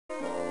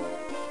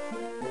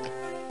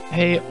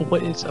Hey,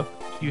 what is up,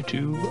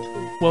 YouTube?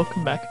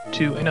 Welcome back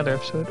to another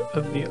episode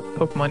of the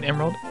Pokemon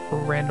Emerald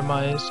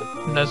Randomized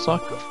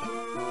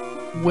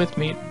Nuzlocke with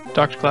me,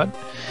 Dr. Cloud.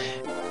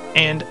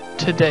 And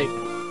today,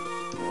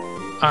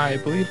 I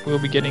believe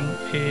we'll be getting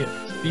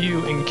a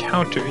few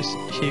encounters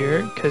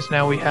here, because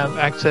now we have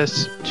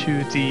access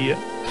to the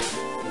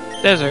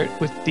desert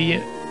with the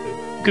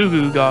Goo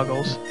Goo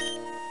goggles.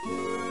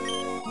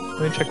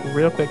 Let me check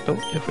real quick though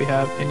if we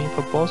have any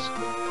Pokeballs.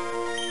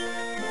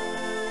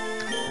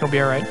 It'll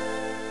be alright.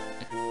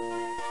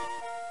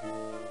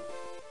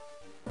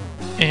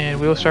 And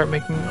we will start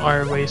making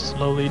our way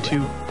slowly to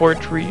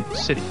Fortree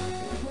City.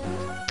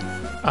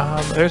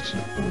 There's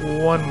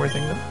one more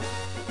thing though.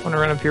 I want to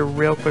run up here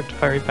real quick to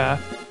Fiery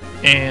Path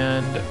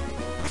and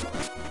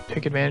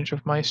take advantage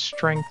of my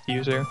strength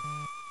user,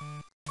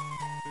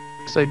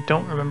 because I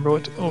don't remember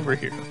what's over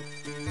here.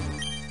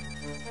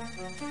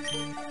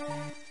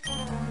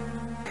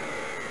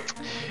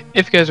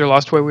 If you guys are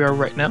lost where we are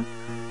right now,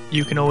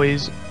 you can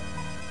always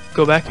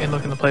go back and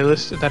look in the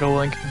playlist that'll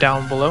link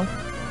down below.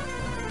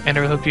 And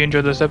I hope you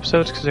enjoyed those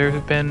episodes, because there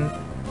have been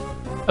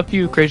a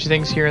few crazy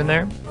things here and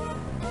there.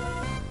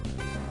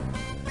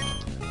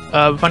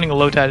 Finding a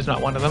Lotad is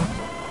not one of them.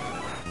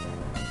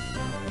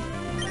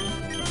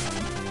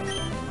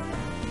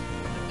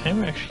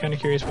 I'm actually kind of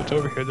curious what's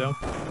over here though.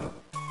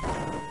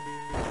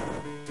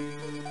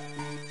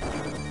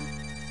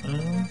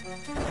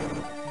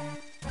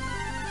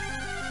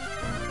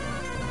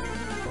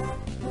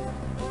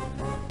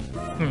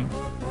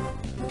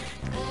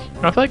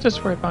 I feel like this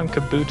is where I found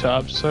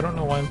Kabutops, so I don't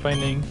know why I'm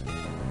finding...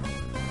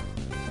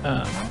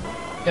 yeah,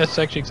 it's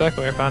actually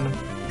exactly where I found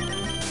him.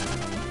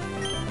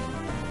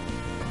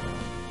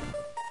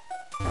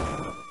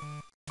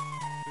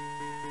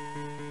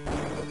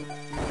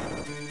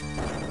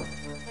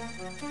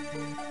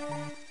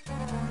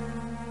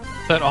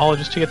 Is that all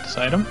just to get this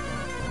item?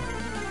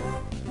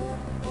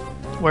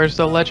 Where's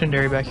the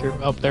legendary back here?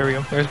 Oh, there we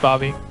go. There's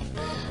Bobby.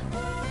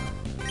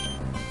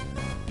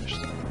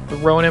 Just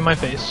throwing in my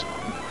face.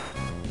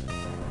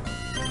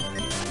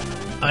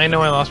 I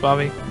know I lost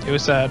Bobby. It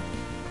was sad.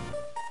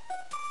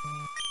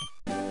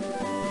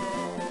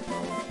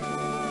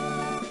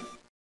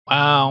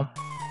 Wow.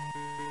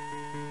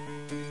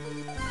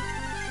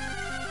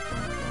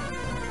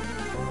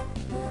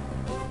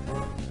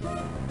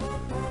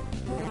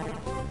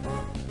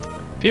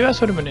 Feebas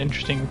would have been an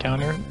interesting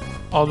encounter,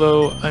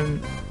 although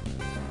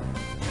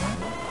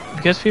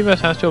because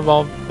Feebas has to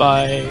evolve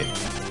by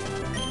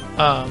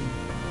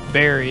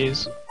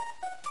berries,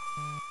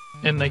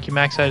 and like you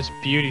max out his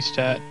beauty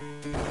stat.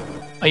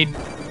 I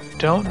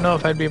don't know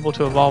if I'd be able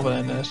to evolve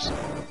within this,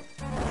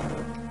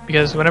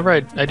 because whenever I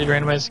did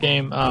randomize the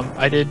game,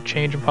 I did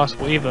change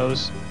Impossible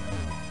Evos,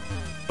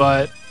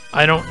 but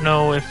I don't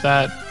know if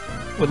that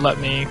would let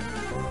me.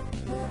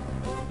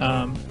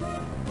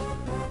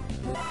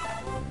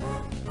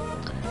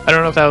 I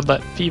don't know if that would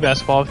let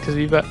Feebas evolve, because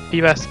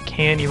Feebas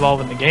can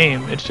evolve in the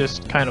game. It's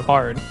just kind of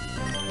hard.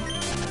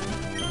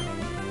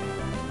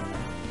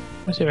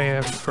 Let's see if I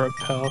can have a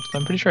repel.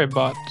 I'm pretty sure I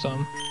bought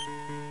some.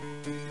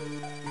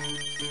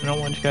 I don't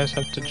want you guys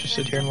to have to just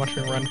sit here and watch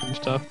me run from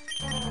stuff.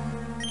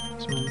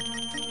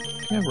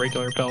 I have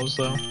regular repels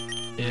though.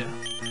 Yeah.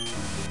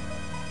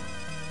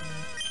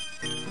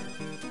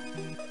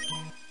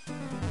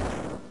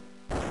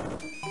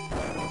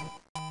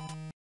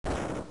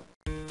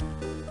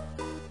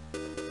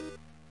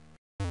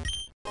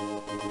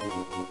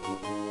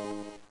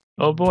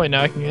 Oh boy,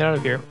 now I can get out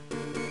of here.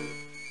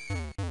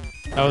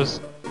 That was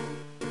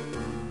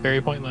very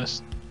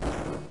pointless.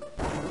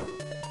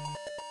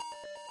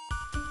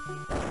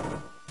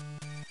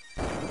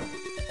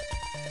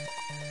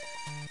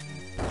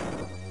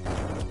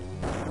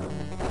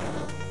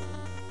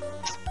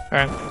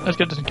 Alright, let's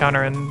get this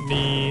encounter in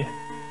the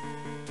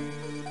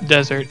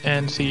desert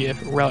and see if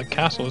Relic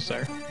Castle is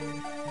there.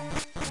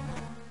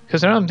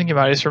 Because now I'm thinking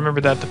about it, I just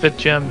remember that the 5th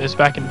gym is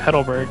back in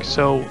Petalburg,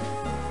 so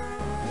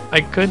I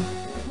could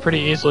pretty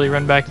easily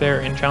run back there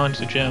and challenge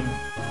the gym.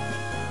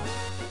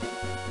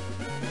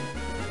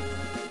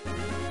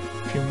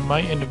 Which you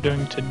might end up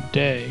doing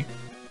today.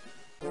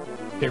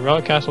 Okay,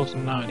 Relic Castle's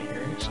not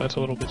here, so that's a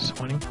little bit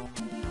disappointing.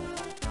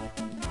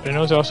 But I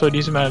know there's also a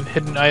decent amount of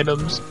hidden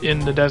items in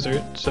the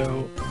desert,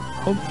 so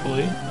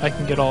hopefully I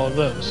can get all of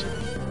those.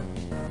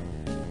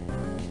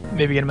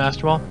 Maybe get a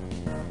Master Ball?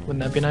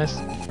 Wouldn't that be nice?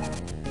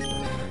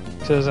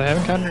 It says I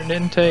haven't encountered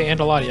Entei and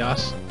a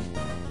Latias.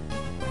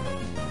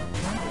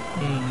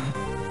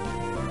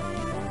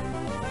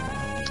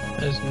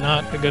 That is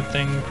not a good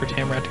thing for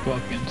Tamrat to go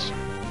up against.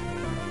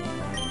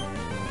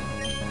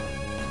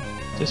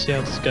 Just see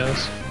how this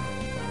goes.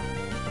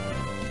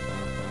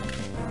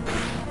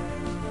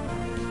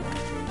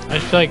 I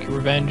just feel like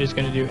Revenge is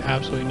going to do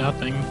absolutely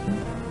nothing.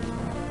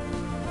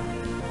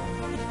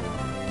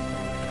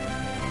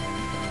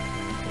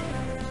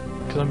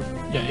 Because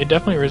yeah, it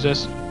definitely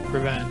resists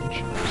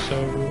Revenge. So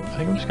I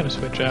think I'm just going to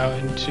switch out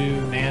into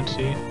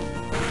Nancy.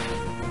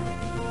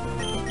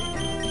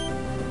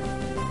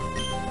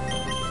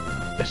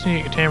 just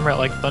need to Tamrat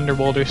like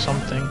Thunderbolt or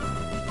something.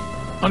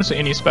 Honestly,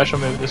 any special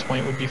move at this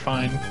point would be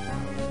fine.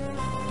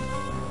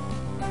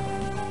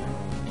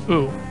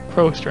 Ooh,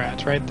 pro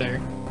strats right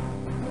there.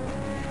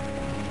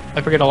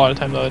 I forget a lot of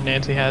time though that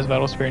Nancy has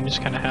Battle Spirit and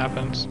just kind of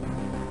happens.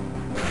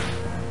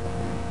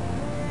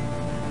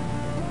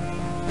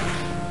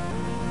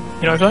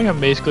 You know, I feel like I'm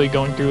basically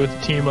going through with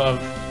a team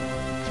of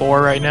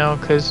 4 right now,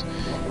 because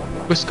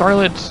with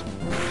Scarlet's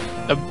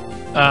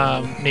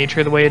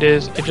nature the way it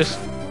is, it just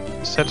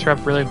sets her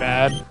up really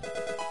bad,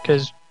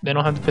 because they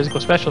don't have the physical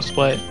special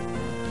split,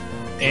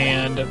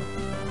 and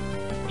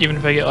even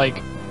if I get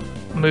like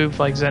move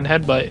like Zen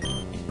Headbutt,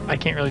 I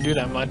can't really do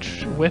that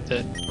much with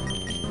it,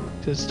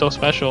 because it's still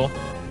special.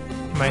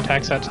 My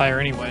attack stat's higher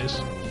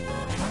anyways.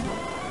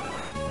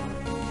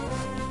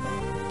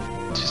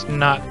 It's just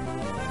not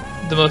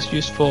the most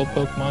useful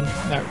Pokemon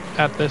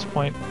at this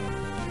point.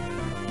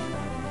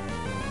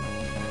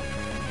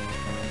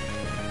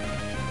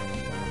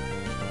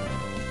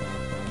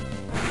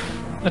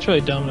 That's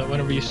really dumb that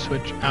whenever you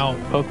switch out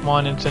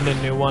Pokemon and send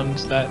in new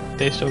ones that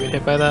they still get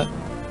hit by that.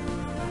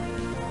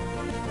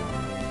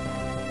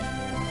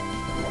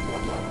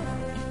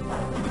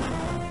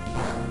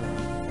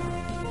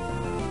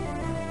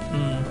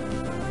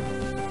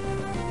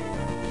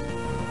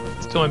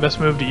 It's the only best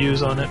move to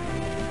use on it.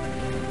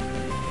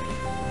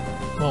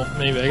 Well,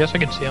 maybe. I guess I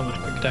can see how much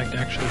Quick Attack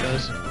actually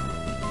does.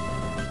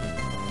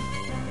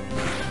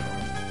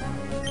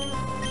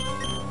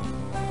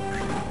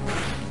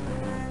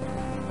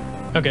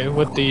 Okay,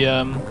 with the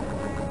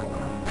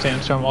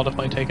Sandstorm, I'll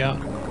definitely take out.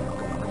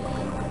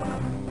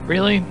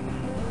 Really?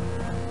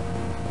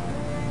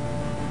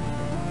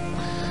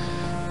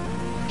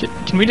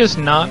 Can we just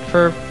not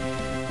for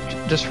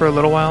a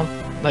little while?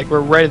 Like,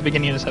 we're right at the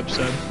beginning of this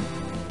episode.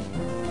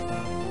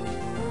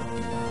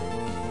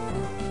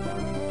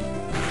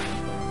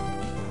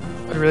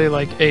 I'd really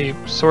like a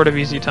sort of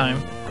easy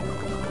time.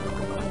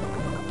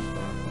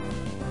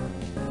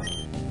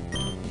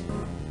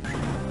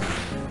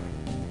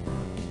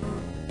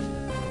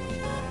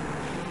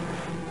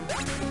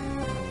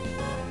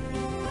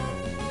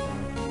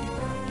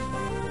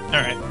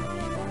 Alright.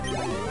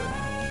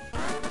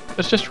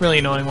 It's just really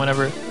annoying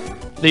whenever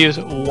they use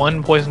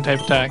one poison type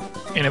attack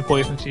and it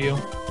poisons you.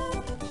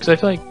 Because I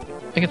think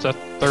it's a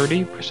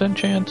 30%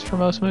 chance for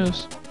most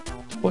moves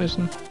to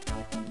poison.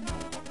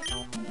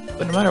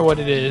 But no matter what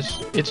it is,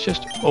 it's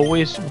just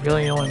always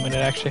really annoying when it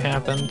actually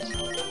happens.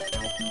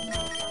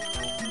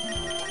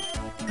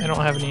 I don't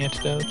have any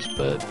antidotes,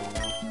 but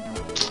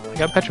I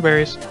got Petra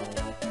Berries.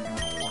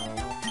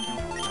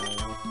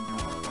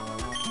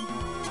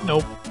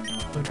 Nope.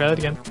 Let me try that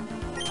again.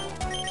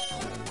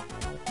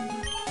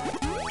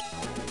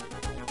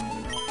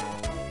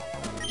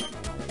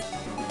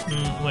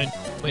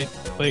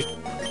 Wait.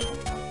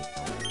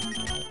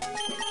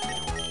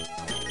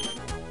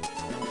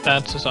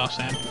 That's a soft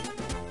sand.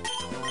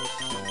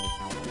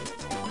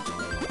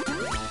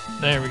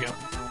 There we go.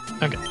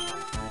 Okay.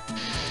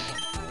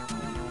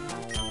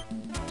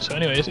 So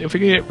anyways, if we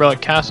could get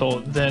Relic Castle,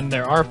 then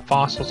there are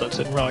fossils that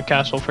sit in Relic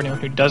Castle for anyone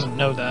who doesn't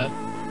know that.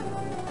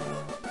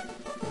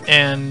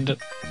 And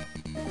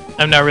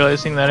I'm now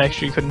realizing that I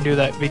actually couldn't do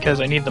that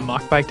because I need the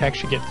Mach Bike to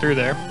actually get through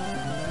there.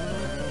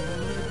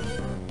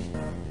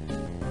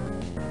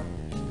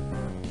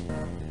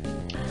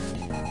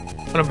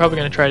 What I'm probably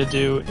going to try to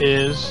do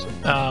is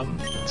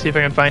see if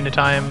I can find a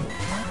time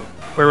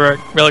where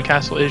Relic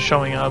Castle is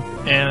showing up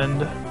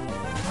and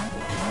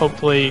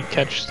hopefully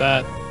catch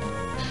that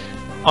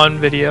on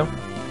video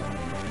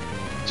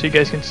so you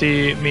guys can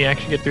see me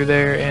actually get through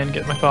there and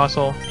get my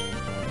fossil,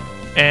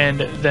 and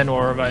then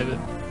we'll revive it.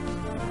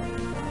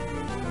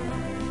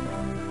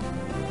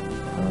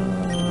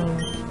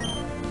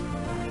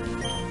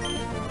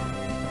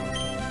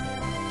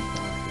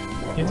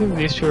 Neither of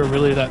these two are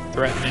really that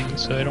threatening,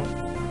 so I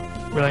don't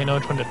really know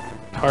which one to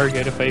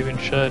target if I even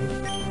should.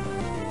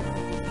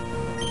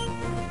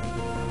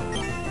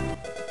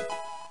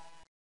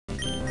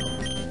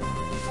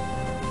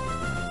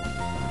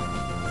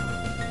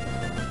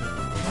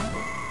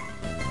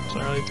 It's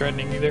not really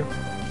threatening either.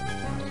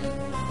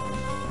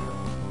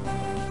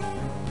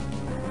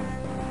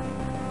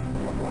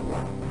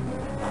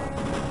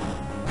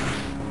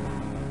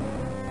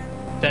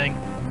 Dang.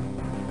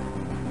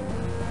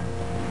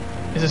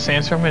 Is a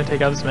Sandstorm going to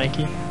take out this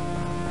Mankey?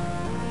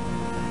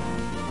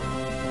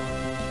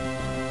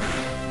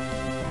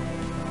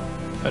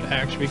 That'd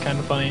actually be kind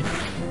of funny.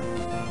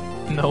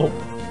 Nope.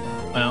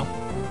 Well.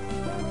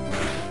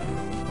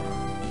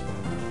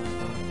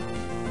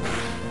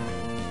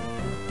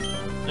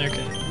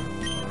 Okay.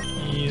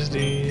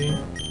 Easy.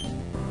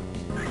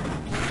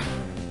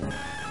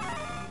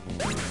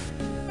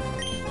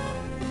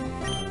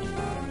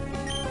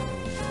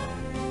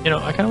 You know,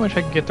 I kind of wish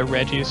I could get the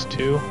Reggies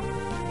too.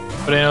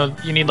 But I know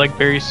you need like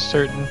very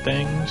certain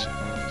things.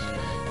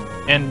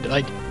 And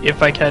like,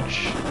 if I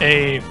catch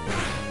a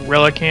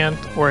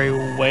Relicanth or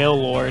a Whale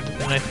Lord,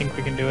 then I think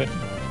we can do it.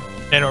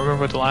 I don't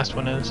remember what the last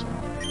one is.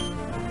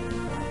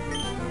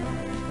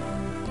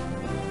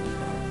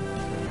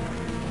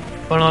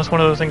 But unless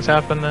one of those things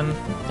happen, then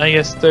I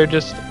guess they're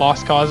just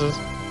lost causes.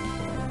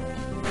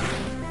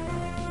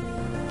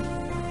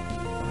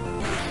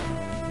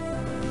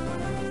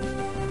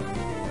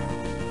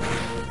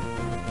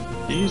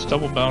 He used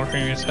double battle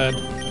cream in his head.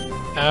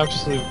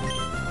 Absolute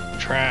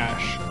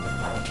trash.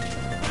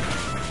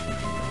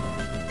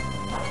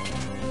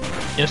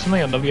 You know,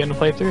 something I'd love getting to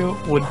play through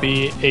would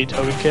be a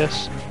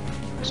Togekiss.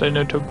 So I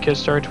know Togekiss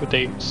starts with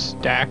a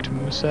stacked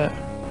moveset.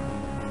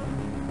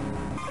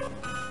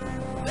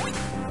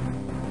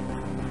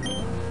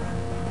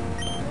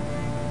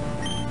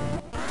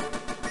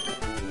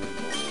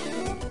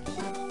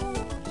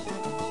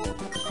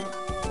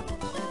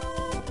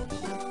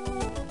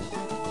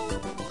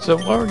 So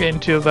what we're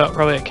getting to about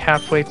probably like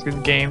halfway through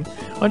the game,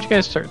 why don't you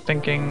guys start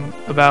thinking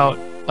about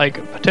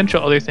like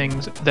potential other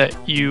things that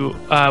you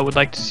would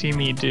like to see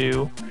me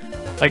do,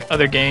 like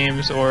other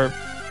games or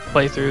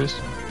playthroughs.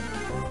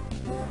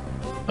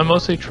 I'm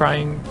mostly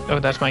trying, oh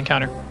that's my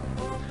encounter.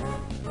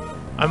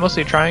 I'm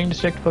mostly trying to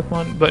stick to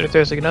Pokemon, but if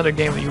there's like another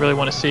game that you really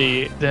want to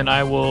see, then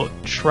I will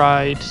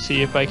try to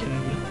see if I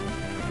can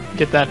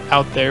get that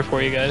out there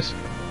for you guys.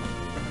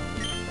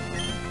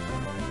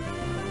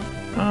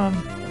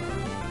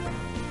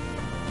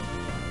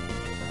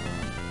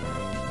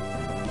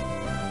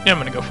 Yeah, I'm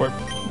gonna go for it.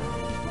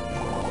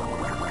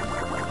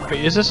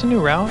 Wait, is this a new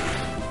route?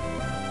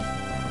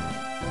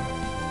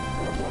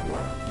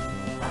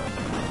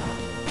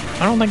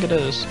 I don't think it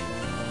is.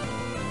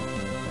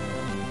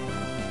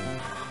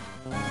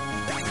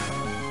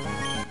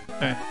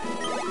 Okay.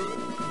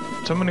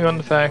 So I'm gonna go on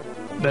the fact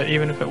that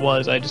even if it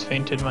was, I just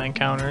fainted my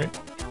encounter.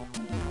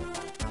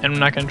 And I'm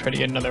not gonna try to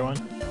get another one.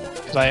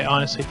 Because I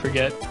honestly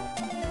forget.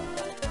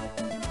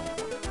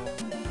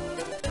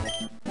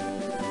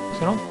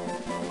 So I don't...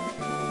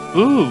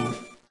 Ooh!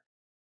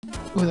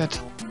 Ooh, that's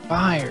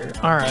fire.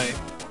 Alright.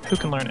 Who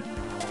can learn it?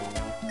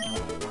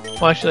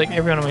 Well, actually, like,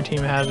 everyone on my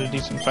team has a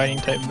decent fighting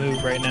type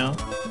move right now.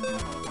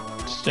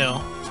 Still.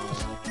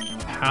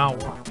 How?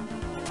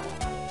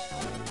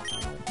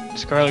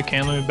 Scarlet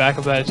can let me back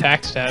up that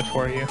attack stat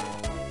for you.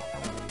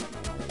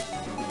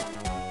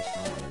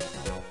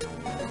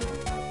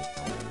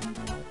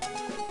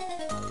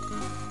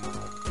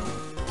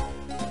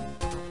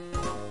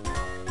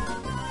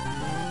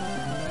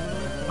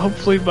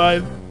 Hopefully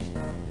by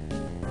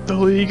the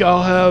league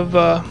I'll have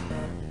a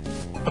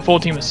full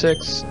team of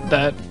 6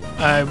 that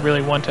I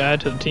really want to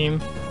add to the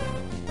team.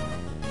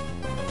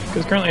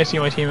 Because currently I see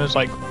my team is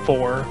like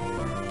 4.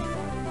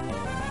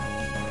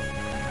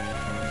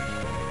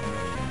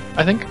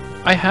 I think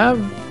I have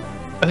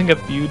a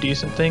few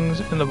decent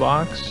things in the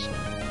box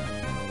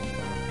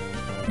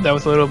that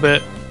with a little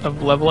bit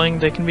of leveling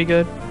they can be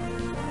good.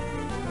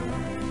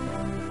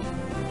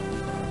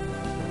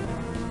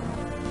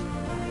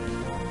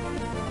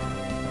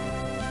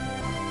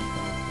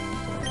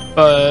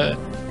 But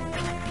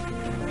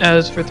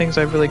as for things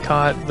I've really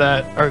caught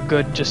that are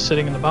good just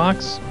sitting in the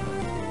box,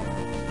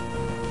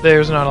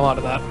 there's not a lot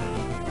of that.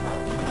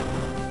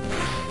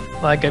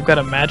 Like I've got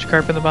a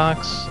Magikarp in the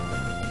box.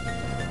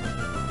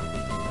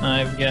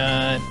 I've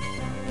got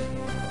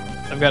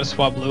a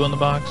Swablu in the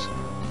box.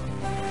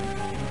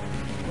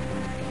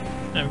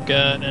 I've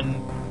got an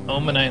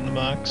Omanite in the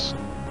box.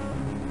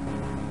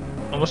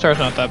 Almostar's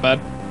not that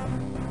bad.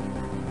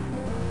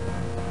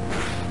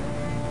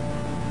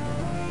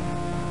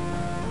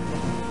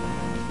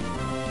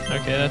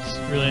 Okay, that's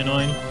really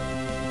annoying.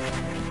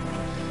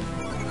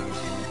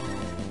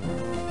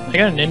 I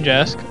got a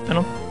Ninjask.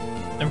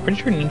 I'm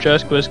pretty sure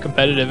Ninjask was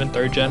competitive in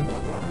 3rd gen.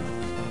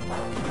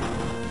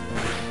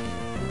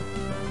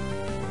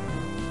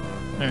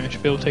 Alright, I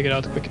should be able to take it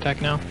out with quick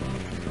attack now.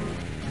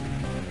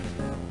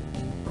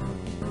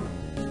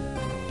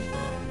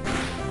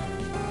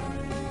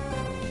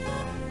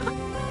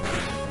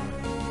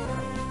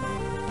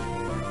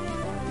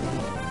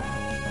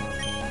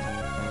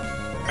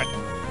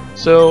 Alright,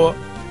 so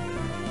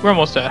we're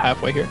almost at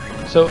halfway here.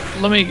 So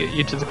let me get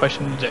you to the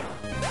question of the day.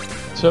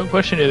 So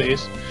question to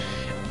these.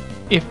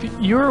 If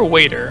you're a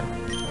waiter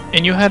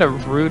and you had a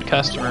rude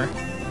customer,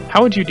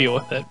 how would you deal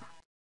with it?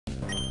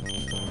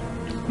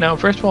 Now,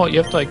 first of all,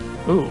 you have to like,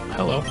 ooh,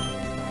 hello.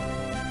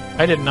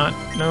 I did not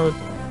know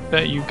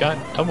that you got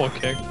double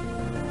kicked.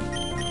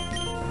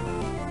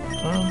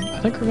 I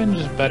think revenge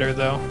is better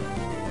though.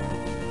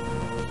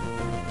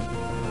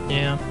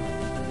 Yeah.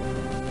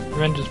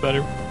 Revenge is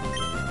better.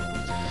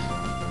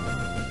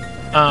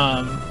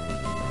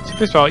 So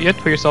first of all, you have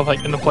to put yourself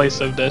like in the place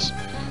of this.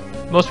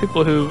 Most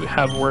people who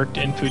have worked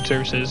in food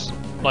services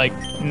like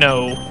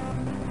know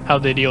how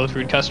they deal with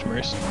rude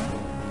customers.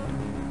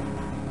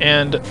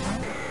 And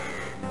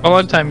a lot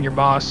of the time your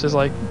boss is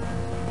like,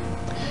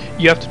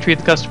 you have to treat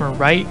the customer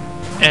right,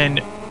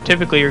 and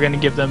typically you're going to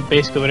give them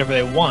basically whatever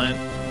they want.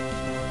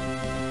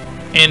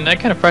 And that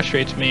kind of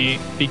frustrates me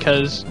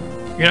because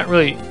you're not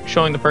really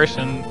showing the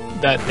person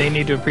that they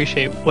need to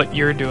appreciate what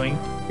you're doing.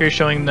 You're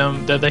showing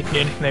them that they can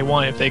get anything they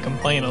want if they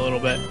complain a little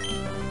bit.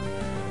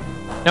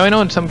 Now I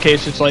know in some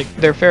cases like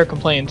they're fair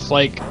complaints,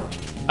 like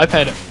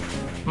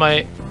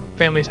my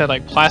family's had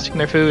like plastic in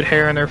their food,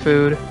 hair in their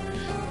food,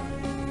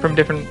 from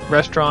different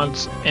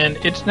restaurants, and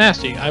it's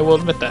nasty, I will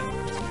admit that.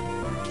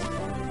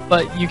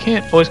 But you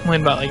can't always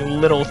complain about like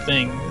little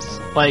things,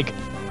 like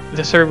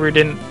the server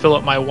didn't fill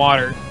up my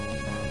water.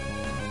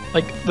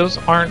 Like, those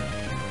aren't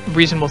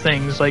reasonable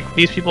things. Like,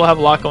 these people have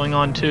a lot going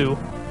on too.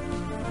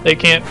 They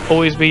can't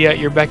always be at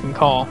your beck and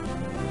call.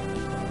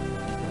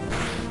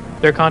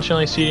 They're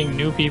constantly seating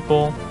new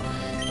people.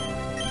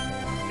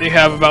 They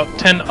have about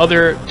 10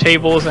 other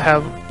tables that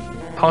have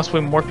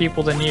possibly more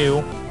people than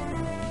you.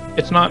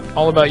 It's not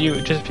all about you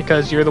just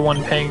because you're the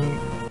one paying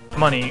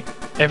money.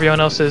 Everyone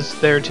else is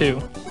there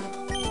too.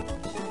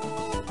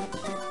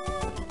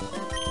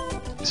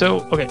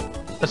 So, okay,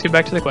 let's get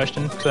back to the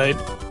question, because I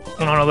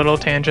went on a little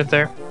tangent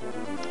there.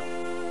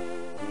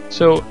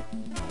 So,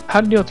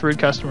 how to deal with a rude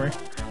customer?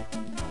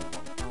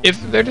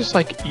 If they're just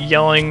like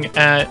yelling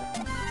at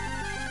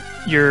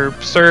your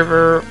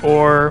server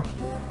or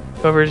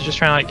whoever is just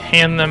trying to like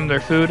hand them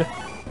their food,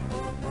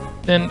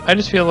 then I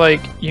just feel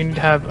like you need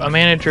to have a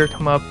manager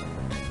come up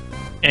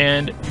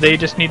and they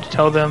just need to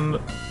tell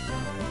them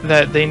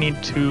that they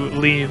need to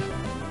leave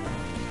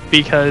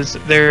because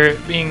they're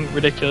being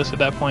ridiculous at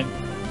that point.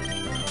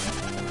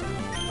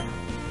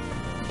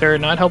 They're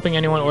not helping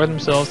anyone or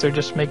themselves, they're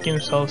just making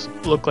themselves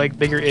look like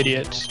bigger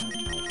idiots.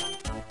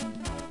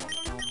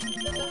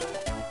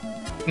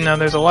 Now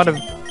there's a lot of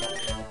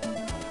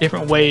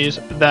different ways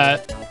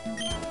that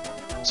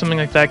something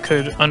like that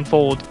could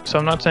unfold, so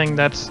I'm not saying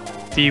that's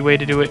the way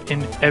to do it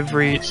in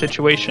every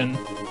situation.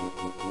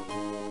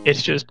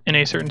 It's just in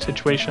a certain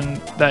situation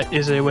that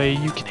is a way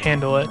you can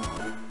handle it.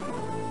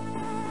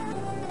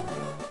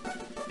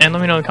 And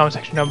let me know in the comment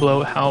section down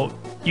below how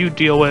you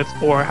deal with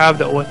or have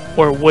dealt with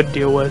or would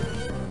deal with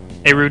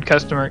a rude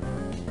customer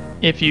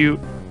if you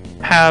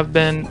have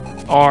been,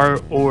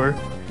 are, or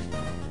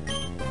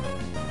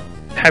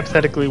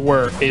hypothetically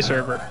were a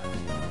server.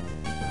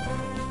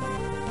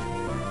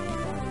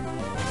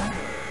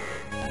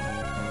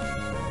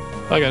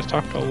 I feel like I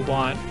talked a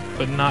lot,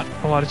 but not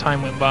a lot of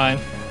time went by.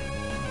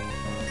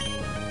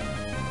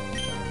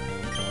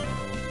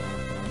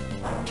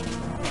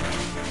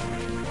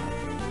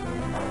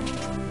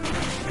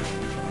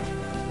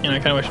 And I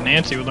kind of wish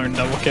Nancy would learn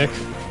double kick.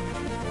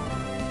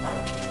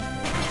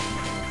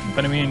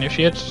 But I mean, if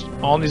she hits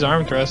all these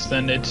arm thrusts,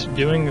 then it's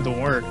doing the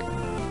work.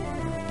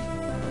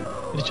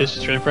 It's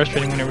just really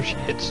frustrating whenever she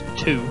hits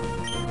 2.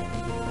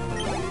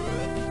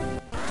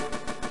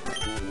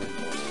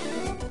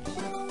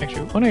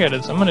 Actually, what I gotta do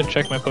is I'm gonna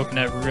check my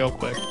Pokénet real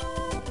quick.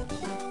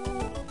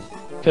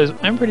 Because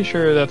I'm pretty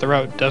sure that the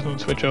route doesn't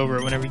switch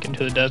over whenever you get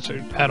into the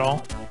desert at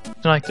all.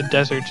 It's not like the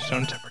desert's its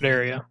own separate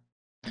area.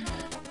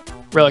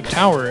 Relic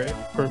Tower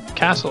or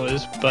Castle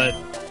is, but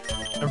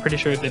I'm pretty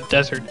sure the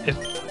desert is.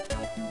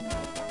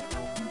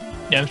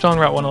 Yeah, I'm still on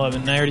Route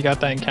 111, and I already got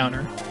that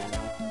encounter.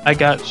 I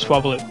got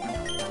Swablu,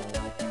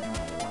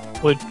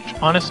 which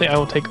honestly I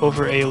will take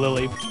over a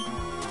Lily.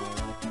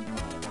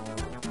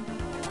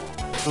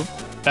 Oop,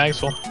 bag's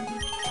full.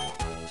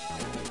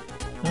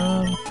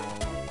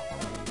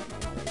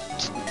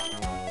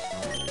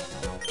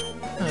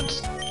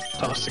 Let's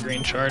toss the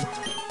green shard.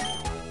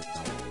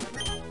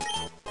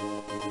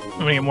 I'm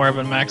gonna get more of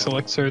a max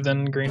elixir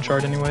than green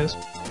shard anyways.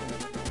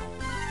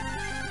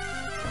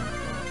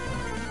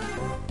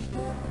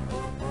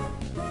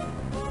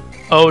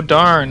 Oh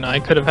darn, I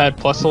could have had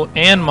Plusle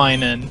and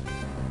Mine-In. Don't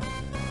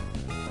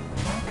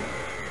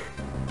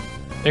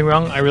get me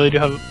wrong, I really do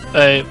have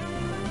a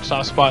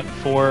soft spot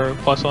for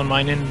Plusle and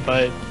Mine-In,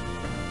 but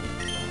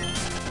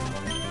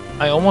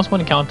I almost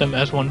want to count them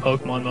as one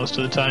Pokemon most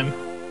of the time.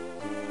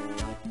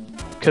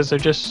 Because they're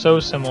just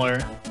so similar.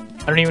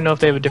 I don't even know if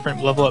they have a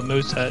different level up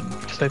moveset,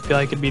 because I feel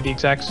like it'd be the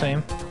exact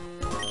same.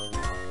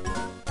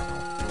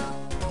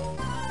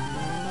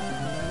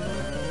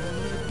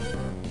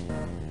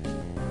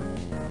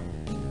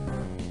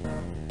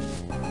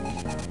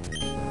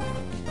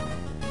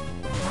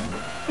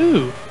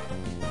 Ooh.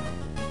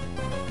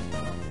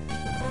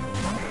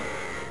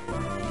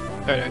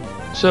 Alright,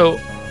 so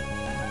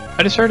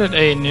I just started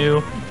a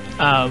new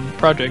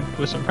project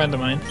with some friends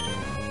of mine,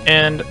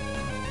 and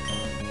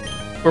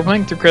we're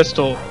playing through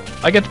Crystal.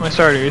 I get to my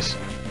starters,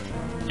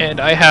 and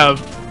I have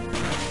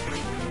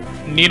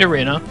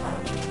Nidorina,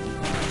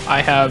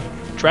 I have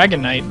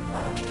Dragonite,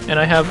 and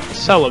I have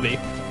Celebi.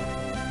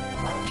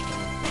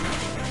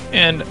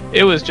 And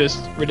it was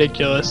just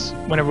ridiculous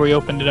whenever we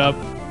opened it up.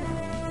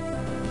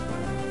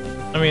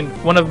 I mean,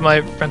 one of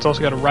my friends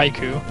also got a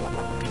Raikou,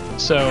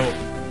 so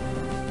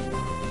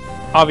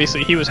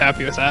obviously he was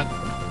happy with that.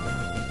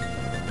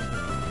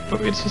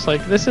 But it's just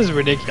like, this is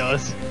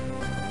ridiculous.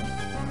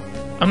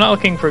 I'm not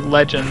looking for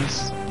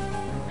legends.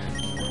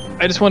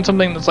 I just want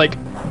something that's like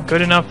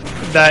good enough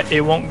that it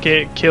won't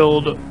get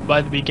killed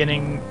by the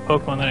beginning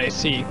Pokemon that I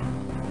see.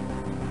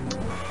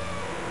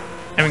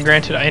 I mean,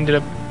 granted, I ended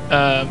up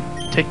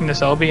taking the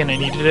Celebi and I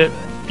needed it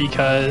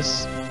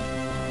because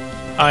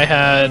I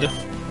had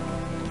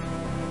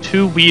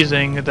 2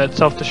 Weezing that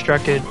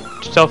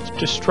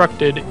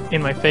self-destructed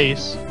in my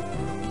face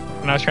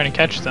when I was trying to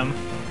catch them.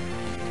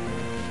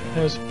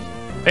 It was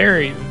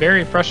very,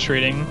 very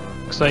frustrating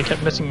because I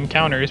kept missing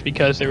encounters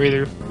because they were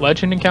either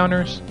legend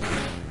encounters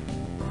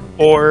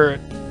or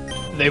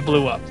they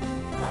blew up.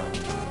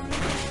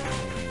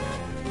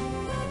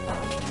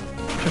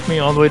 Took me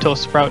all the way till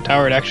Sprout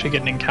Tower to actually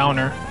get an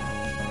encounter.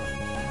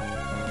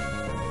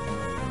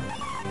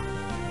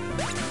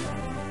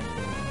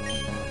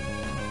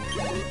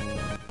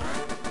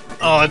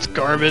 Oh, that's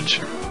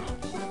garbage.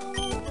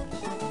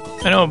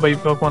 I know baby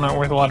Pokemon aren't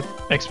worth a lot of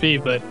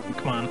XP, but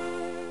come on.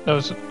 That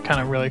was kind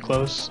of really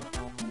close.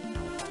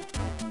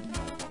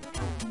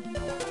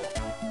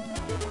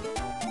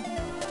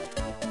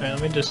 Alright,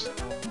 let me just...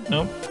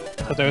 Nope.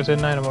 I thought there was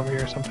an item over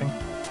here or something.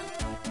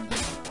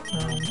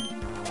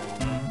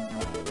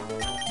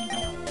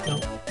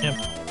 Nope. Yep.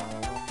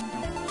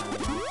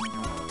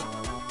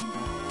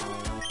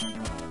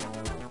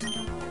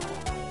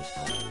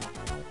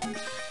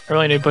 I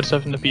really need to put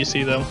stuff in the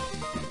PC though.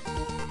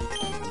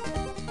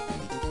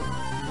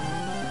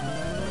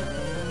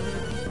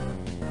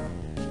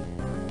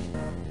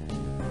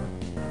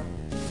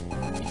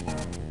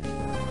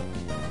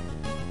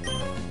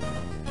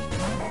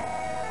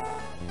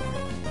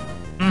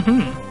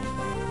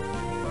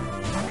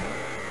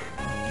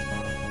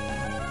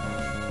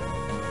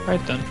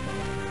 Right then.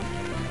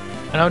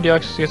 I know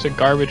Deoxys gets a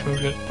garbage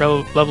move,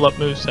 level up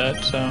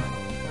moveset, so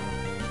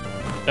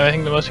I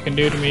think the most it can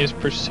do to me is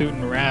Pursuit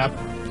and Wrap,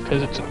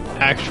 because its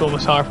actual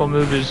most powerful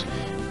move is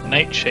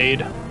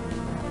Nightshade.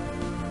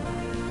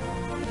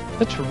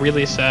 That's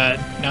really sad,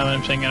 now that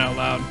I'm saying it out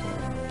loud.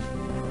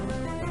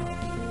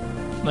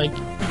 Like,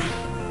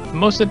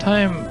 most of the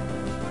time,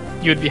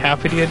 you would be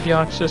happy to get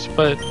Deoxys,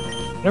 but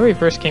whenever he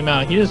first came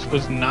out, he just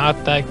was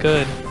not that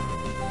good.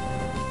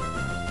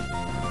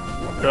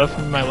 Left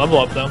my level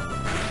up though.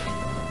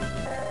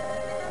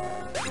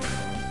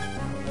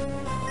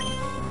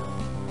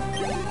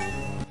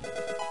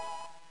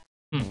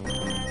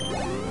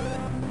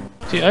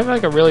 See, I have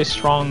like a really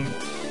strong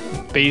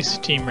base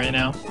team right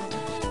now,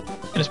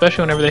 and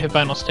especially whenever they hit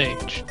final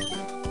stage.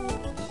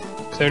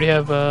 Because I already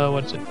have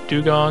what is it,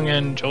 Dugong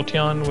and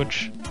Jolteon,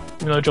 which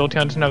even though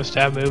Jolteon doesn't have a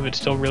stab move, it's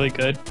still really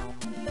good.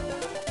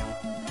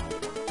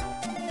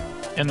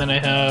 And then I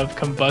have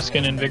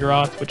Combusken and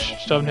Vigoroth, which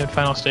still haven't hit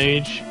final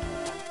stage.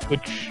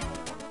 Which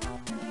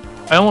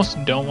I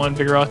almost don't want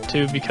Vigoroth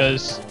to,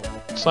 because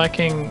it's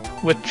lacking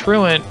with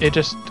Truant, it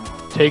just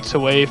takes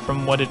away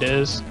from what it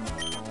is.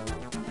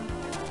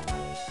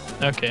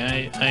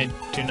 Okay, I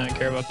do not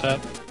care about that.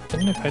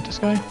 Didn't I fight this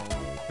guy?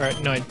 Alright,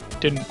 no I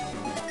didn't.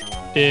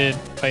 Did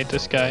fight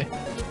this guy.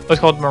 What's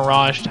called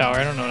Mirage Tower,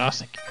 I don't know what I was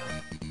thinking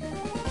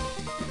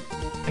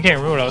of. I can't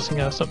remember what I was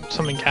thinking of,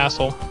 something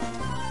castle.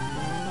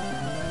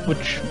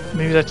 Which,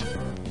 maybe that's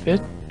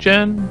 5th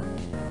gen?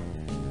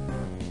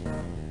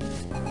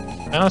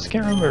 I honestly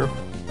can't remember.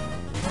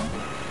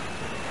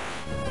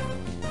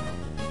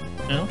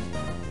 No?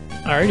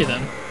 Alrighty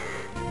then.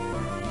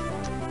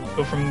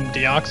 Go from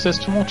Deoxys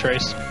to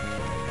Moltres.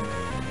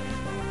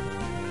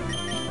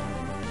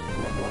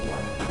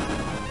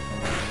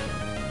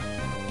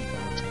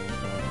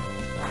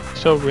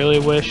 So really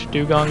wish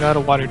Dugong got a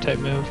water type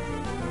move.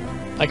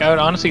 Like I would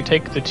honestly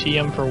take the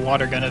TM for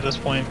Water Gun at this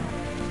point.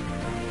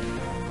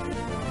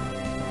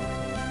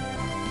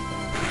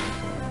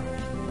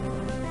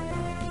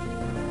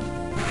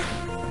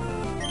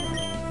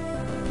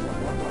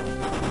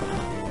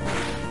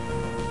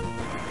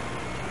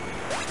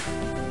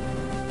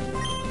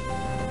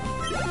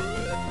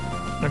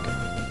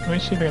 Let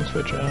me see if I can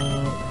switch.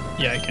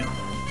 Yeah, I can.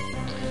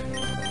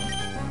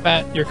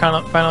 Bat, you're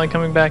finally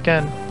coming back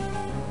in.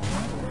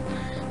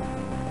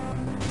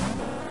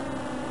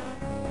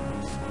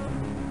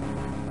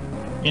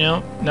 You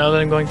know, now that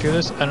I'm going through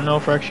this, I don't know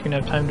if we're actually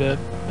gonna have time to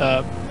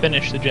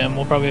finish the gym.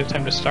 We'll probably have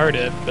time to start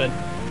it, but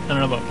I don't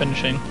know about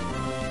finishing.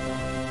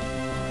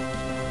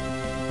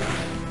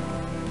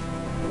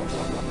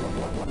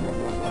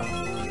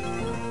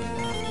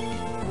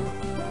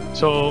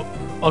 So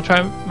I'll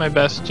try my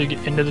best to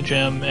get into the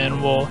gym,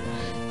 and we'll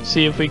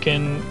see if we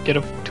can get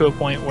to a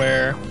point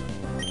where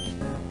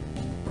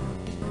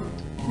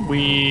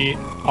we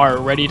are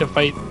ready to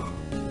fight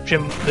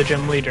the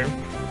gym leader.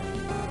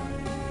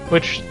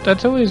 Which,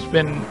 that's always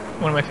been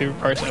one of my favorite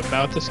parts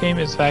about this game,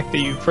 is the fact that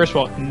you, first of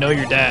all, know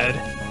your dad,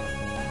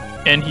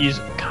 and he's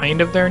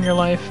kind of there in your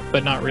life,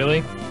 but not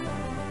really.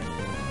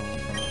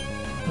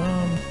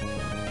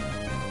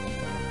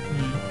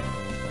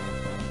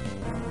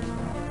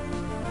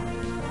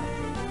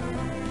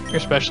 You're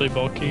especially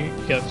bulky.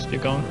 You gotta just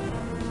keep going.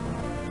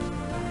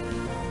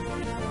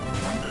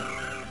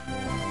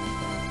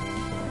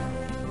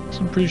 So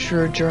I'm pretty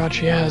sure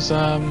Jirachi has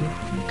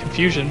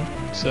confusion,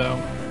 so.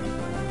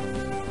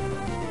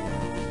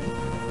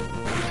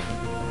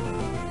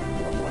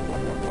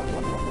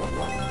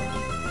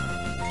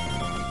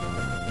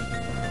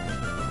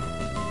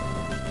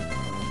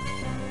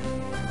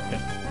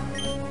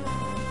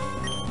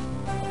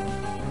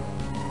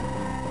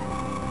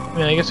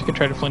 I mean, I guess I could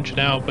try to flinch it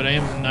out, but I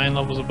am 9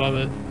 levels above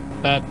it.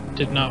 That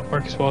did not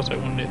work as well as I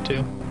wanted it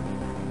to.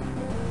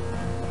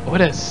 Oh,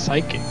 it has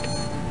Psychic.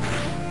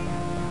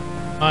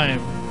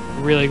 I'm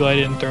really glad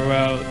I didn't throw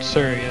out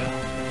Surya.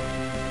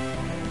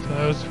 So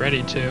I was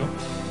ready to.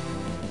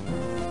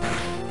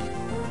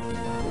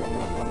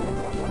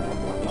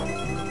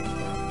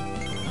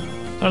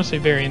 Honestly,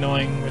 very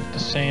annoying with the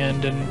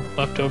sand and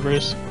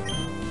leftovers.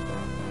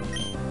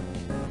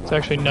 It's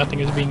actually nothing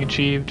is being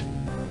achieved.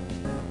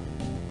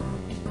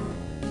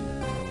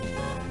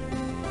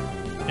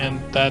 And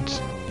that's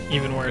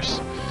even worse.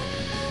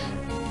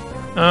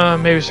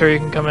 Maybe Surya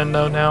can come in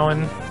though now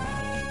and...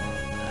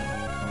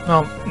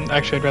 Well,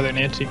 actually I'd rather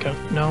Nancy come...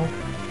 No.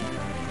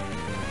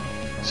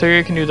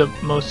 Surya can do the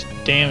most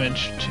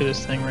damage to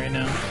this thing right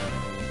now.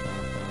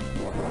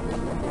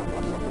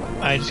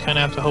 I just kind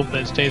of have to hope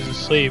that it stays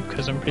asleep,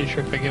 because I'm pretty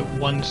sure if I get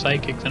one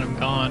psychic, then I'm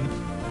gone.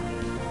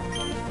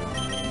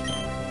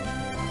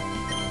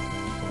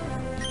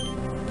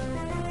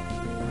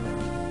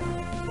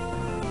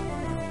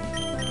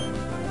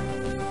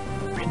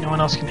 I mean, no one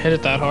else can hit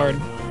it that hard.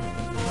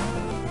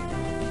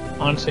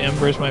 Honestly,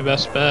 Ember's my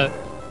best bet.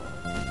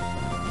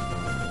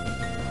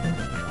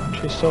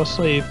 She's still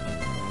asleep.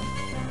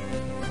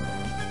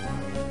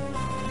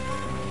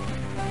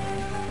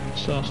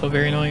 It's also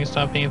very annoying it's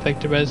not being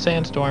affected by the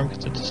sandstorm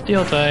because it's a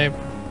steel type.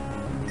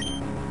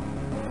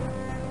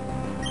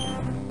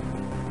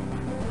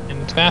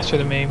 And it's faster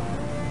than me.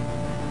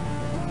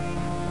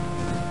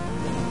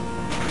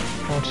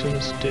 What does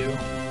this do?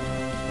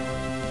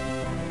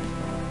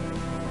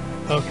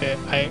 Okay,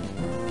 I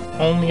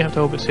only have to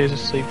hope it stays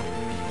asleep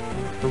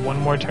for one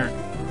more turn.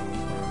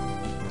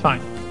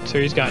 Fine.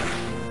 Surya's got it.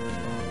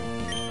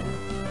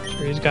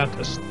 Surya's got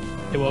this.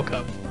 They woke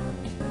up.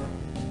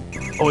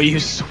 Oh, he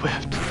used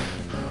Swift.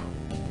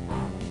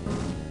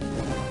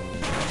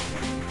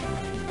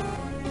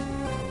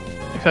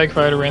 I feel like if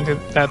I would have ran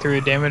that through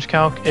a damage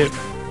calc, it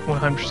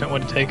 100%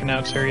 would have taken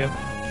out Surya.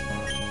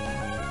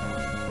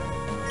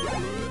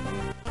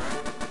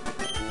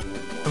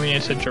 I mean,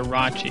 it's a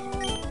Jirachi.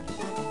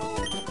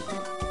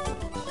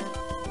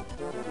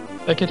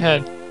 Like it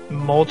had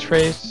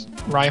Moltres,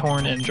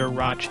 Rhyhorn, and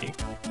Jirachi.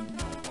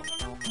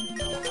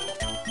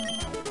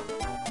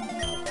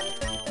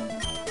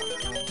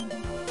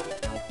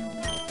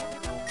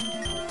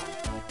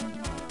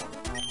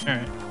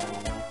 Alright.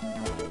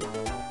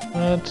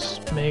 Let's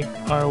make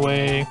our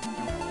way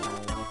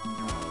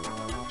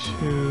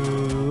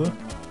to...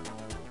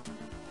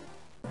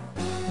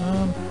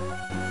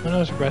 I know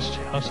there's a rest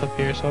house up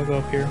here, so I'll go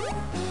up here.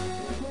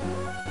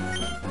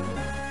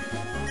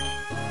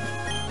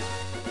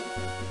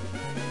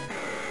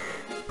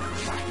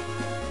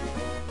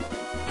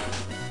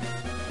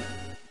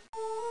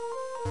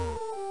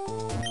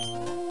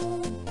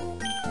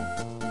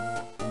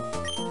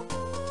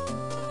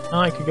 Oh,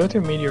 I could go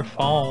through Meteor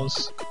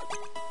Falls.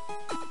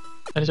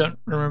 I just don't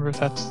remember if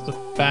that's the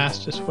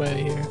fastest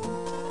way here.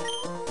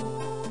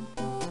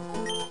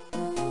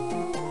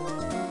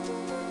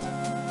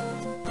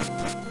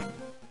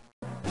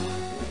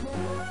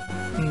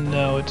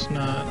 No, it's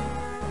not.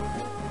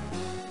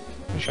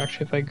 Which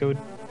actually, if I go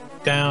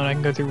down, I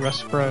can go through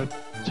Rustboro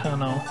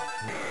Tunnel.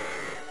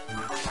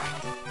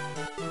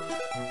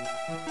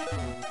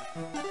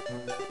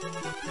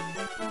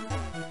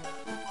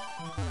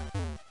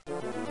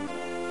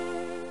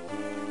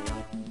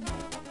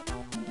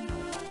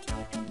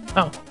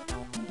 Oh.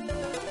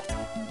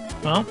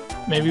 Well,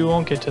 maybe we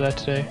won't get to that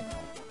today.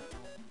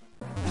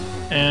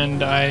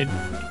 And I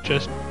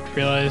just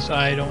realized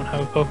I don't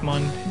have a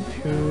Pokemon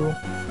who...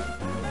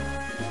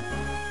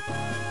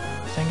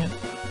 Dang it.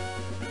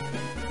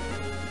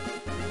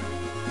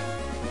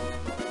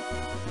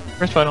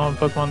 First of all, I don't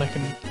have a Pokemon that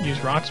can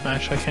use Rock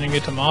Smash, so I can't even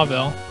get to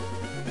Mauville.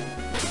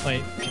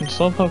 Wait, can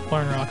Slowpoke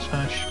learn Rock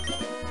Smash?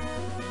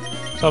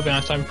 So I'll be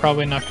honest, I'm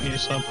probably not going to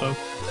use Slowpoke.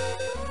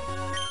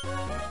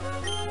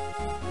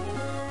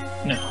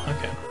 No,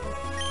 okay.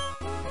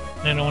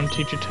 I don't want to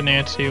teach it to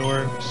Nancy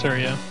or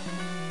Surya.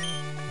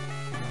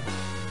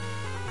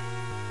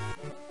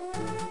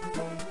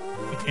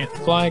 I can't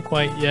fly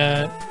quite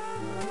yet.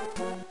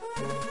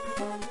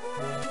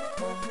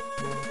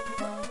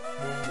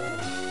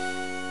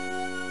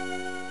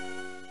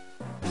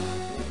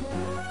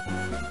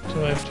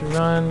 So I have to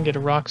run, get a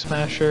Rock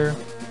Smasher.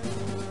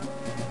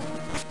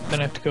 Then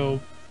I have to go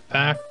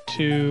back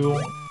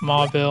to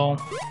Mauville,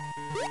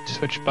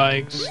 switch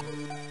bikes.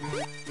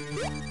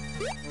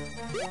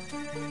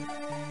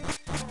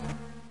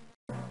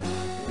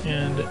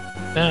 And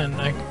then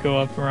I could go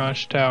up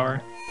Mirage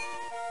Tower.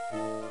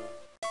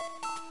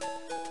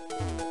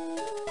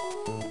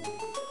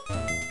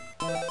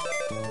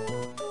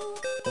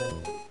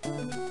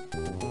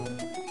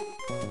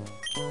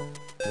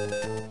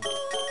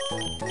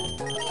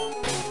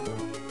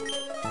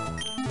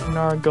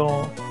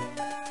 Nargle.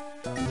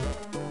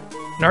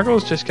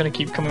 Nargle's just gonna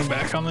keep coming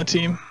back on the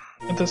team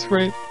at this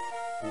rate.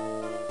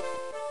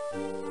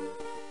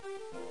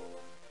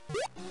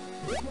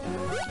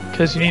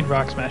 Because you need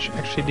Rock Smash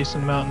actually a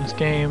decent amount in this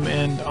game,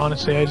 and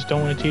honestly I just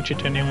don't want to teach it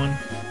to anyone.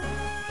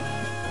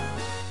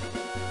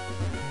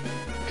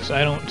 Because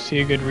I don't see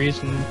a good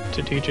reason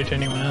to teach it to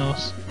anyone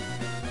else.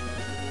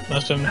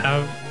 Most of them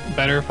have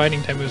better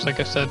fighting type moves, like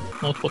I said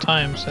multiple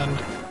times, and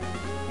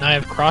now I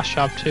have Cross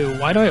Chop too.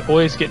 Why do I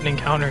always get an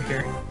encounter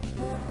here?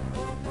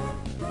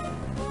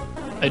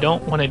 I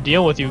don't want to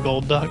deal with you,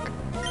 Gold Duck.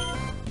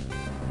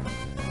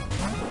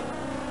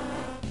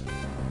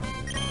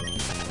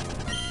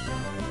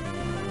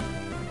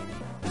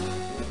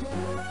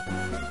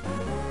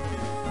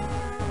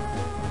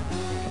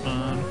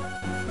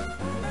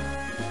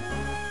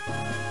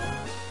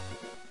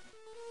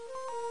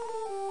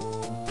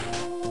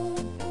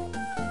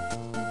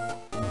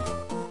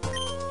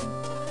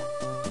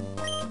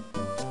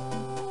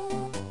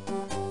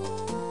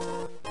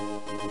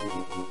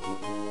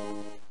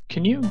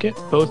 Can you get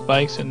both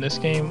bikes in this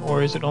game,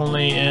 or is it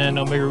only in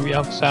Omega Ruby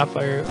Alpha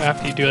Sapphire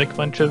after you do like a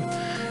bunch of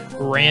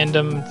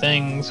random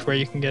things where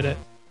you can get it?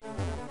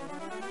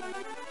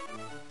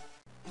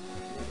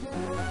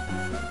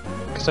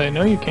 Because I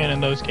know you can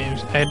in those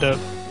games.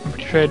 I'm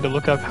pretty sure I had to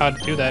look up how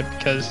to do that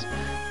because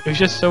it was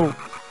just so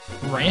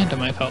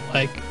random, I felt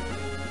like.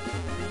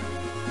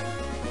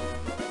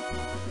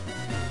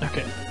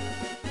 Okay.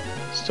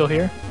 Still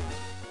here?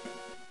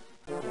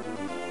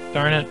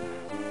 Darn it.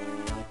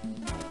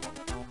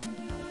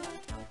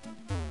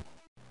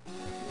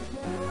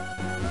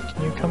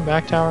 Can you come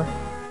back, tower?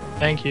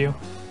 Thank you.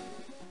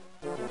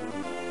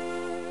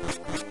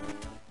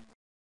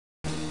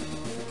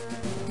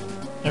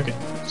 Okay,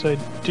 so I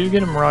do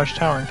get a Mirage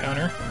Tower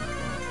encounter.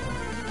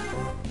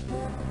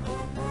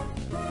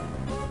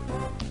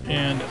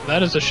 And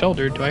that is a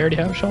Shelter. Do I already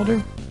have a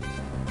Shelter?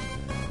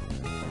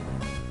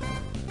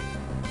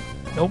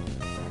 Nope.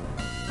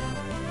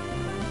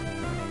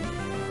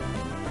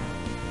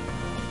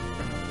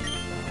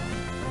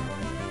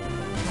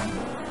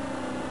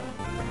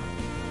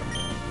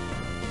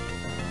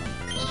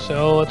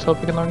 So let's hope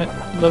we can learn it.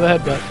 Live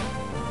ahead, but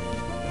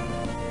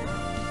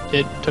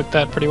it took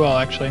that pretty well,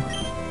 actually.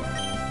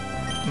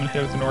 I'm gonna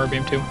hit it with an Aura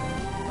Beam too.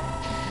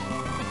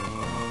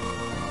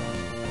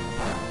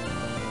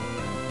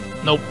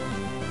 Nope.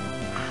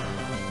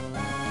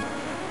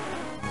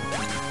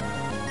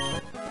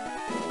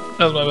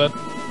 That was my bad.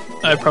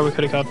 I probably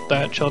could have got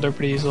that Shelter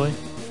pretty easily.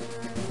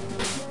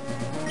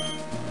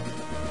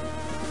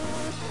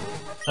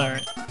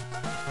 Alright.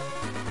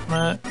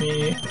 Let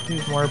me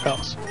use more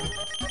repels.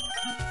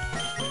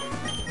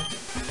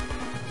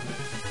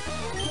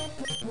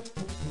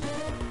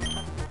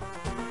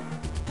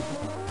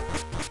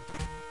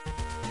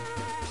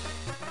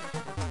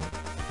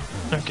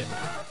 Okay.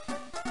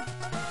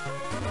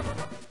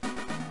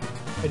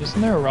 Wait,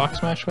 isn't there a Rock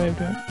Smash way of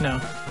doing it? No.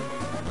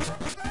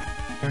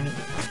 Darn it.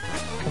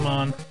 Come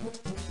on.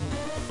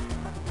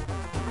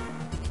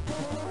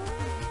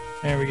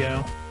 There we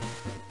go.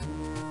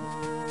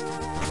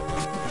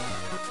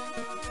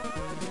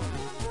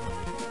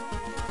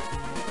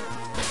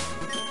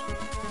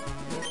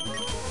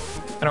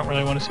 I don't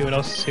really want to see what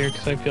else is here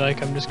because I feel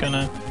like I'm just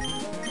gonna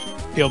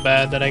feel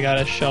bad that I got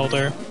a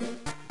Shelter.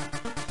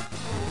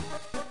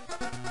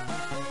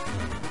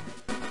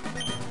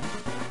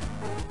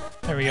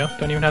 There we go.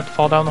 Don't even have to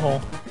fall down the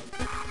hole.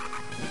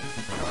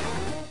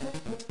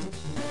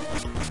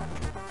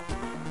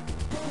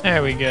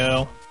 There we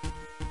go.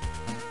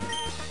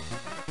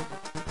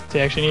 So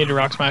you actually need a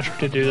Rock Smasher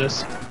to do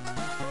this.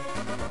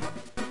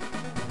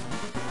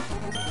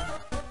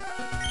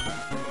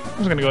 I'm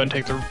just gonna go ahead and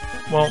take the...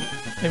 well,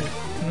 maybe...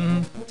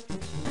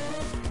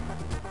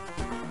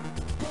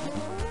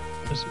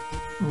 Is it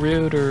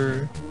Rude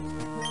or...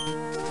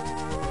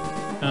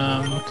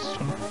 what's this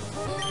one?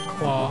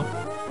 Claw.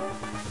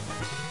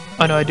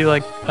 Oh no, I do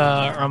like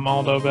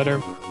Romaldo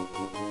better.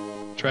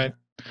 That's right.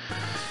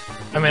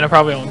 I mean, I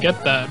probably won't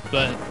get that,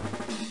 but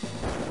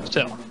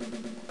still.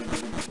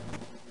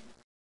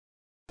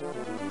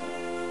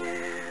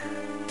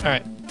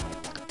 Alright,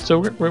 so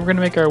we're going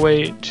to make our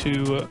way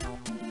to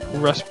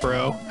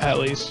Rustboro, at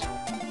least.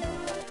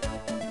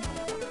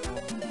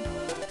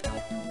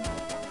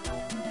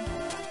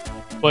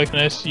 Boy, can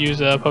I just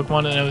use a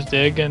Pokemon and it was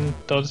Dig, and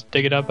they'll just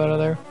dig it up out of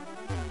there?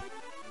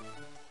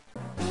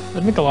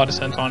 That'd make a lot of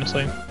sense,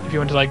 honestly. If you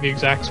went to like the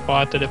exact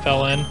spot that it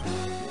fell in,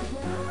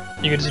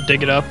 you could just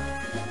dig it up.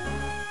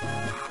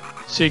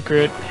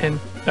 Secret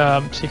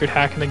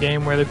hack in the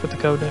game where they put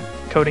the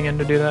coding in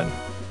to do that.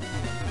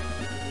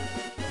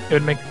 It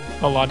would make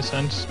a lot of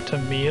sense to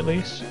me, at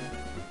least.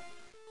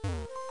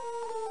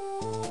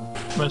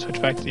 I'm gonna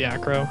switch back to the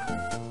Acro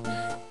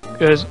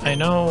because I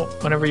know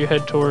whenever you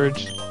head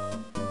towards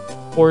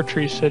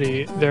Tree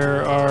City,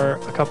 there are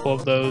a couple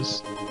of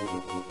those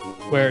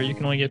where you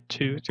can only get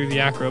to through the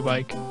Acro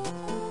bike.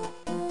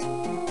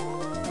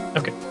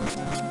 Okay,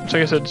 so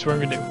like I said, this is what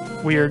we're gonna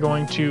do. We are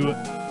going to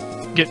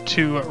get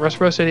to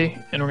Rustboro City,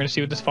 and we're gonna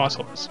see what this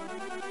fossil is.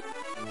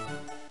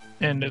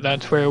 And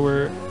that's where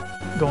we're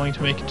going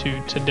to make it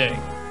to today.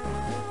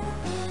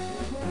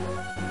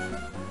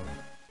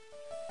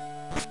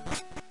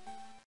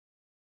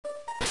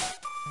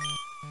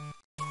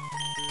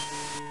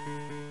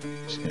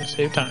 Just gonna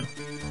save time.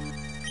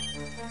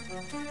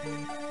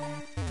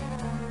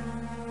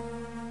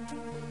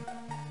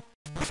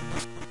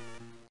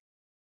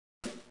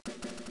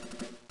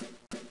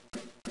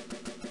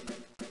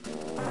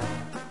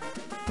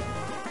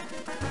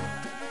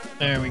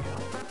 There we go.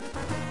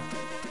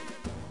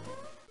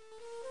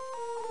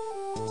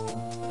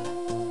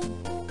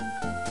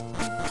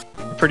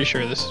 pretty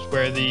sure this is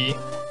where the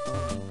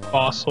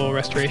fossil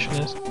restoration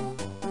is.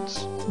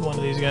 It's one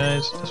of these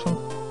guys. This one.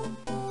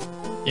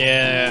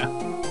 Yeah.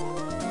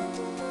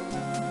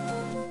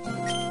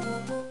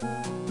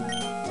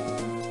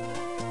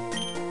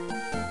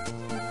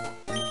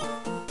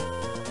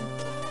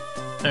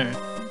 Alright.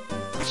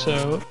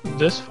 So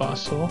this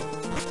fossil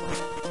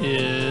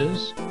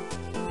is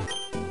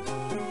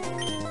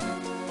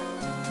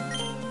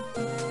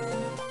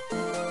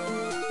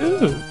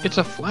ooh, it's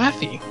a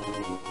Flaffy.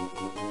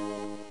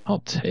 I'll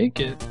take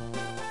it.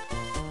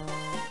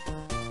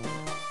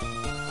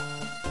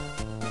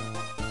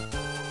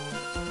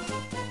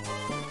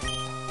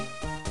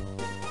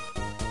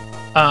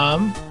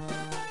 Oh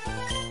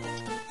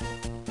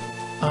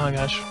my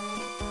gosh.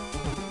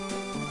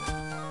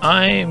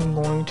 I am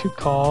going to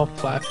call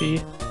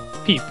Flaffy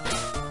Peep.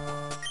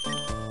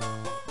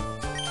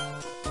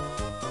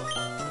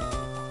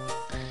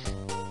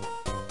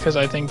 Because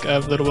I think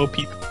of Little Bo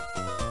Peep.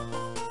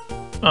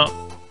 Oh.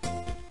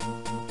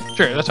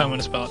 Sure, that's how I'm going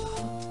to spell it.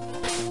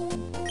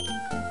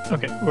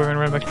 Okay, we're going to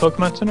run back to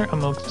Pokemon Center. I'm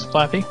going to look at this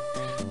Flaffy.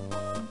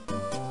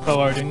 While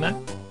we're doing that.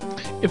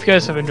 If you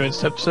guys have enjoyed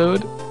this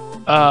episode,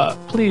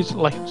 please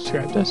like and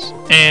subscribe this.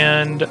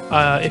 And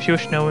if you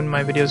wish to know when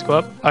my videos go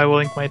up, I will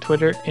link my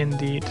Twitter in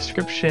the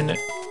description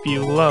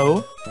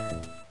below.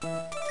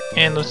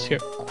 And let's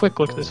take a quick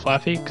look at this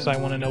Flaffy, because I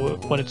want to know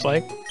what it's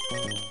like.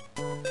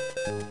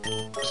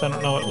 Because I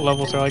don't know what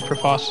levels are like for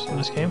fossils in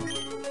this game.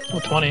 Oh,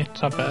 20,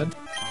 it's not bad.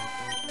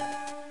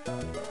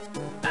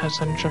 Has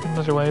Thunder Truck and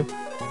Blizzard Wave.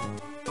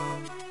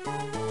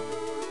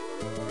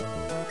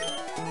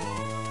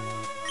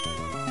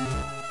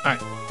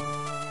 Alright.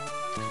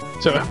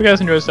 So, I hope you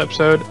guys enjoyed this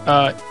episode.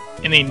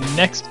 In the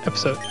next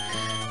episode,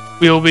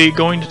 we will be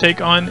going to take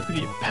on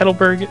the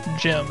Petalburg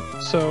Gym.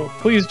 So,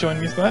 please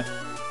join me for that.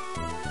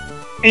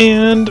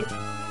 And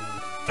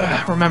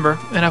remember,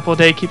 an apple a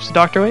day keeps the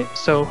doctor away,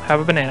 so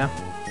have a banana.